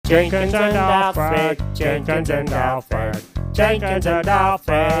Jenkins and Alfred, Jenkins and Alfred, Jenkins and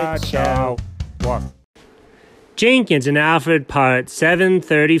Alfred show. What? Jenkins and Alfred part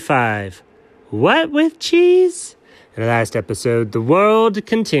 735. What with cheese? In the last episode, the world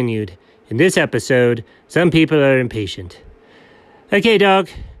continued. In this episode, some people are impatient. Okay, dog.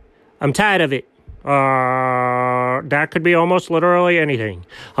 I'm tired of it. That could be almost literally anything.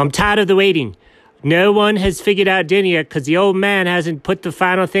 I'm tired of the waiting. No one has figured out dinner yet because the old man hasn't put the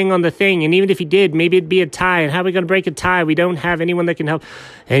final thing on the thing. And even if he did, maybe it'd be a tie. And how are we going to break a tie? We don't have anyone that can help.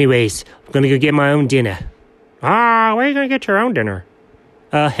 Anyways, I'm going to go get my own dinner. Where are you going to get your own dinner?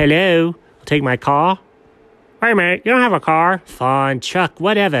 Hello? I'll take my car. Wait a minute, you don't have a car? Fine, truck,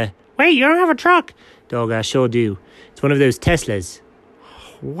 whatever. Wait, you don't have a truck? Dog, I sure do. It's one of those Teslas.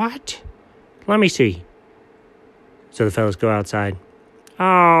 What? Let me see. So the fellas go outside.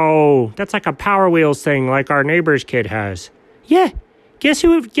 Oh, that's like a Power Wheels thing like our neighbor's kid has. Yeah, guess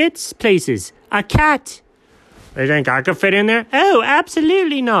who gets places? A cat. They think I could fit in there? Oh,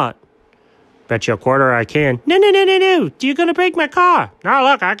 absolutely not. Bet you a quarter I can. No. You're going to break my car. No,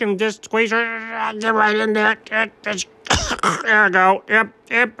 look, I can just squeeze it. Get right in there. There I go.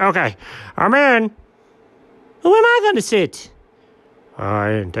 Yep. Okay. I'm in. Who am I going to sit? Oh,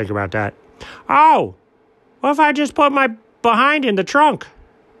 I didn't think about that. Oh, what if I just put my behind in the trunk?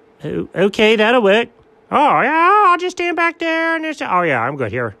 Oh, okay, that'll work. Oh, yeah, I'll just stand back there. Oh, yeah, I'm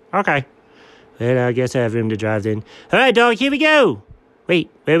good here. Okay. Well, I guess I have room to drive then. All right, dog, here we go. Wait,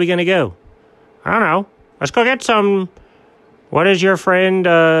 where are we going to go? I don't know. Let's go get some... What does your friend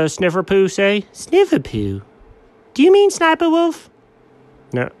Sniffer Poo say? Sniffer Poo? Do you mean Sniper Wolf?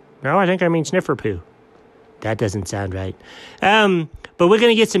 No, I think I mean Sniffer Poo. That doesn't sound right. But we're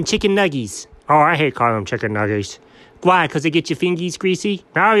going to get some chicken nuggies. Oh, I hate calling them chicken nuggies. Why? Because they get your fingies greasy?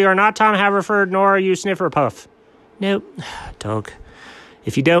 No, you're not Tom Haverford, nor are you Sniffer Puff. Nope. Dog.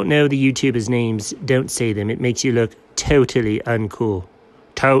 If you don't know the YouTubers' names, don't say them. It makes you look totally uncool.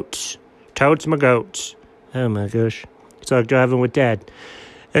 Totes my goats. Oh my gosh. It's like driving with Dad.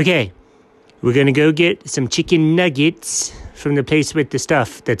 Okay. We're going to go get some chicken nuggets from the place with the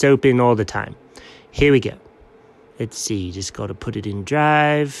stuff that's open all the time. Here we go. Let's see. Just got to put it in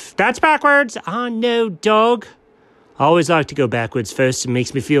drive. That's backwards. Oh, no, dog. I always like to go backwards first. It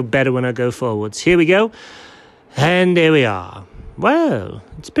makes me feel better when I go forwards. Here we go. And there we are. Well,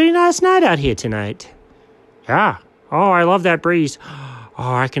 it's a pretty nice night out here tonight. Yeah. Oh, I love that breeze.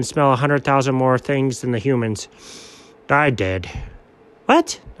 Oh, I can smell 100,000 more things than the humans. I did.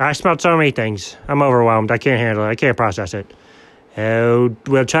 What? I smelled so many things. I'm overwhelmed. I can't handle it. I can't process it. Oh,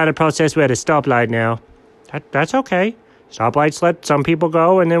 we'll try to process we're at a stoplight now. That's okay. Stoplights let some people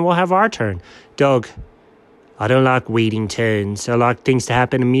go, and then we'll have our turn. Dog, I don't like waiting turns. I like things to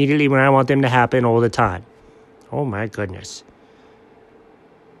happen immediately when I want them to happen all the time. Oh, my goodness.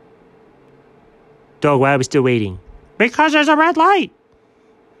 Dog, why are we still waiting? Because there's a red light.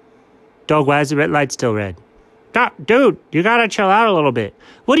 Dog, why is the red light still red? Dude, you gotta chill out a little bit.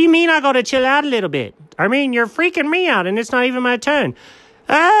 What do you mean I gotta chill out a little bit? I mean, you're freaking me out, and it's not even my turn.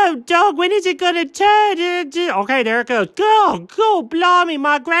 Oh, dog, when is it gonna turn? Okay, there it goes. Go, blimey,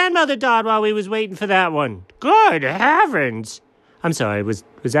 my grandmother died while we was waiting for that one. Good heavens. I'm sorry, was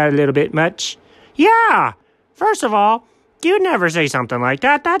that a little bit much? Yeah. First of all, you'd never say something like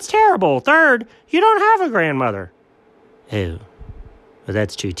that. That's terrible. Third, you don't have a grandmother. Oh, well,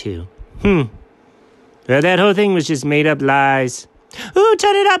 that's true, too. Well, that whole thing was just made-up lies. Ooh,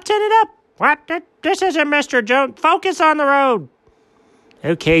 turn it up. What? This isn't Mr. Jones. Focus on the road.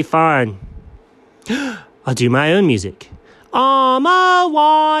 Okay, fine. I'll do my own music. I'm a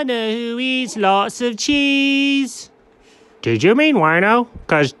wino who eats lots of cheese. Did you mean wino?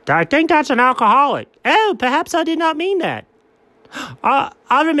 Because I think that's an alcoholic. Oh, perhaps I did not mean that. I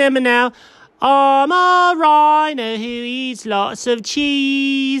remember now. I'm a rhino who eats lots of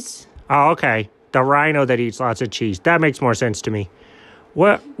cheese. Oh, okay. The rhino that eats lots of cheese. That makes more sense to me.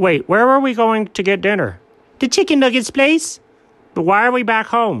 Wait, where are we going to get dinner? The chicken nuggets place. But why are we back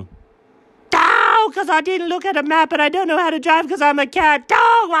home? Oh, because I didn't look at a map and I don't know how to drive because I'm a cat.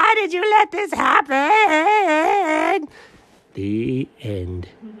 Oh, why did you let this happen? The end.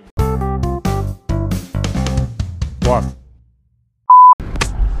 What?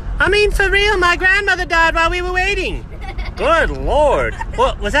 I mean, for real, my grandmother died while we were waiting. Good Lord.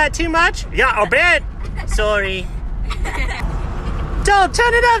 What, was that too much? Yeah, a bit. Sorry. Dog,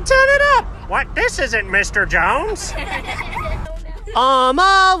 turn it up. What? This isn't Mr. Jones. I'm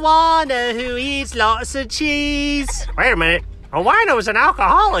a wino who eats lots of cheese. Wait a minute. A wino is an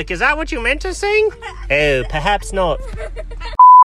alcoholic. Is that what you meant to sing? Oh, perhaps not.